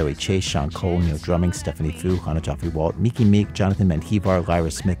staff, Zoe Chase, Sean Cole, Neil Drumming, Stephanie Fu, Hannah Joffrey-Walt, Miki Meek, Jonathan Menjivar, Lyra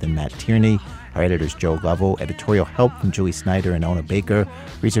Smith, and Matt Tierney. Our editors Joe Lovell. Editorial help from Julie Snyder and Ona Baker.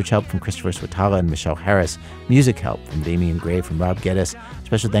 Research help from Christopher Swatala and Michelle Harris. Music help from Damian Gray from Rob Geddes.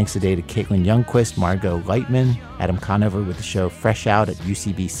 Special thanks today to Caitlin Youngquist, Margot Lightman, Adam Conover with the show Fresh Out at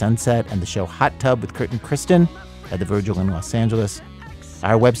UCB Sunset, and the show Hot Tub with Kurt and Kristen at the Virgil in Los Angeles.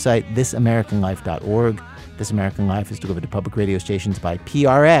 Our website, thisamericanlife.org. This American Life is delivered to public radio stations by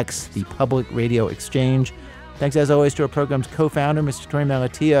PRX, the Public Radio Exchange. Thanks, as always, to our program's co-founder, Mr. Tori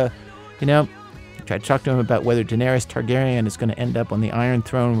Malatia. You know, I tried to talk to him about whether Daenerys Targaryen is going to end up on the Iron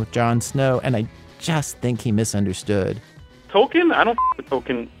Throne with Jon Snow, and I just think he misunderstood. Tolkien? I don't with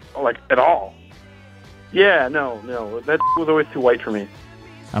Tolkien, like, at all. Yeah, no. That was always too white for me.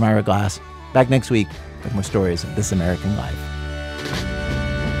 I'm Ira Glass. Back next week with more stories of This American Life.